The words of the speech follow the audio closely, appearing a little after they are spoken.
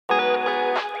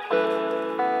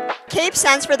CAPE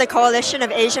stands for the Coalition of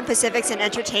Asian Pacifics in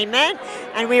Entertainment,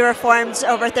 and we were formed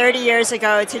over 30 years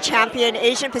ago to champion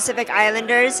Asian Pacific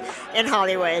Islanders in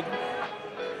Hollywood.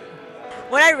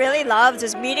 What I really loved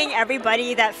was meeting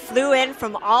everybody that flew in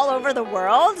from all over the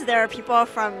world. There are people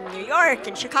from New York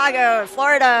and Chicago,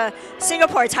 Florida,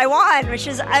 Singapore, Taiwan, which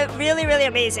is really, really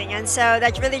amazing. And so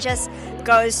that really just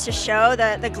goes to show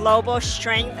the global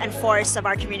strength and force of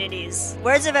our communities.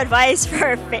 Words of advice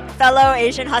for fellow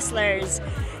Asian hustlers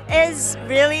is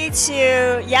really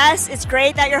to, yes, it's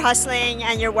great that you're hustling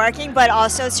and you're working, but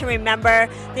also to remember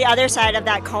the other side of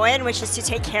that coin, which is to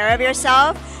take care of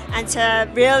yourself and to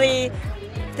really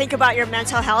think about your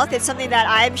mental health. It's something that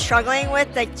I'm struggling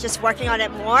with, like just working on it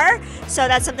more. So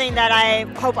that's something that I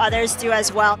hope others do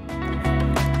as well.